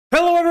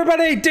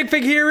everybody,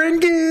 Digfig here,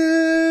 and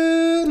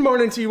good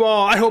morning to you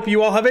all. I hope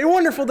you all have a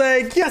wonderful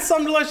day. Get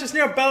some delicious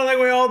better like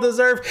we all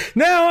deserve.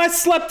 Now, I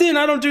slept in.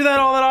 I don't do that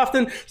all that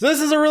often, so this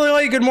is a really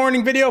late good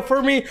morning video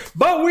for me,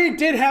 but we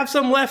did have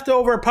some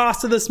leftover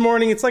pasta this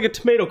morning. It's like a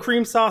tomato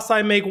cream sauce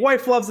I make.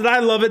 Wife loves it. I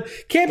love it.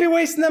 Can't be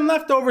wasting them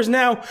leftovers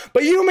now,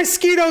 but you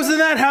mosquitoes in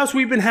that house,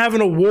 we've been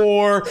having a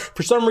war.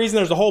 For some reason,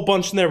 there's a whole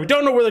bunch in there. We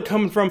don't know where they're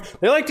coming from.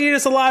 They like to eat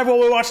us alive while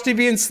we watch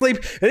TV and sleep,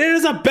 and it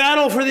is a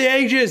battle for the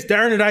ages.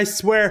 Darn it, I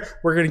swear.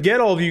 We're gonna get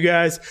all of you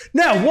guys.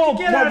 Now, whoa,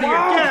 get out of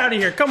here. Get out of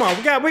here. Come on,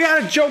 we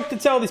got a joke to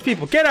tell these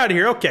people. Get out of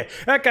here. Okay,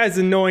 that guy's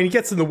annoying. He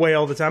gets in the way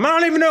all the time. I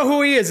don't even know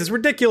who he is. It's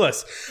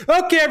ridiculous.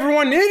 Okay,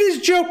 everyone, it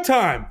is joke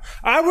time.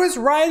 I was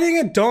riding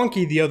a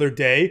donkey the other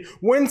day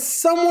when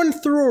someone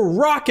threw a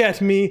rock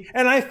at me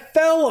and I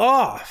fell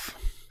off.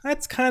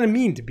 That's kind of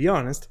mean, to be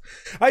honest.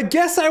 I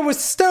guess I was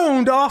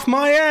stoned off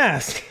my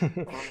ass.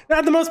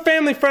 Not the most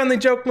family-friendly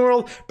joke in the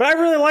world, but I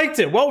really liked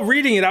it. While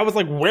reading it, I was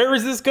like, where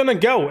is this gonna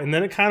go? And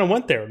then it kind of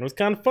went there, and it was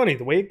kind of funny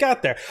the way it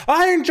got there.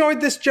 I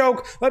enjoyed this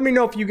joke. Let me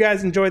know if you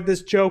guys enjoyed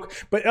this joke.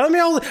 But let me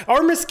know,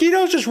 are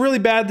mosquitoes just really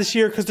bad this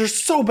year? Because they're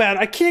so bad.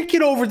 I can't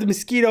get over the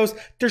mosquitoes.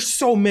 There's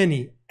so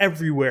many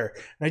everywhere.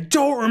 And I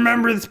don't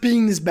remember this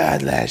being this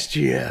bad last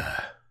year.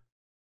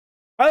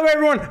 By the way,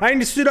 everyone, I need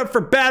to suit up for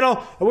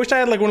battle. I wish I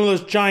had like one of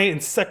those giant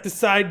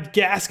insecticide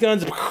gas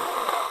guns,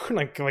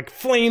 like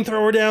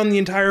flamethrower down the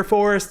entire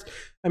forest.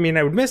 I mean,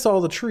 I would miss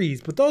all the trees,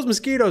 but those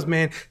mosquitoes,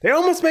 man, they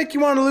almost make you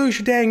want to lose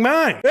your dang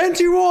mind. And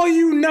to all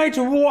you night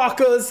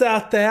walkers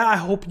out there, I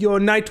hope your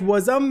night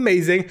was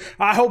amazing.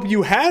 I hope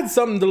you had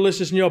something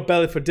delicious in your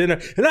belly for dinner,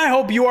 and I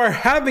hope you are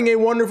having a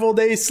wonderful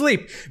day's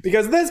sleep,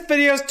 because this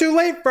video is too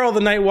late for all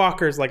the night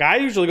walkers. Like, I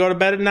usually go to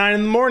bed at 9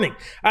 in the morning.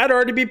 I'd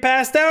already be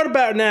passed out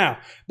about now.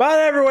 But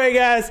anyway,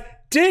 guys,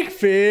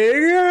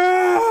 Digfig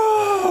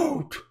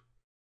out!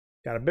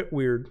 Got a bit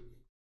weird.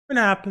 It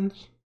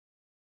happens.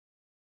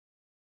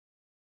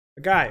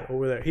 A guy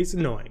over there, he's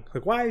annoying.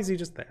 Like, why is he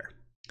just there?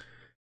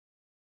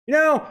 You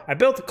know, I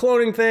built the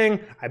cloning thing,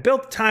 I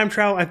built the time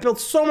travel, I built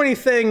so many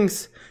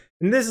things,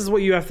 and this is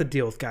what you have to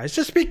deal with, guys.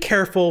 Just be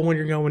careful when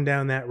you're going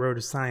down that road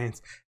of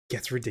science. It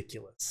gets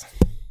ridiculous.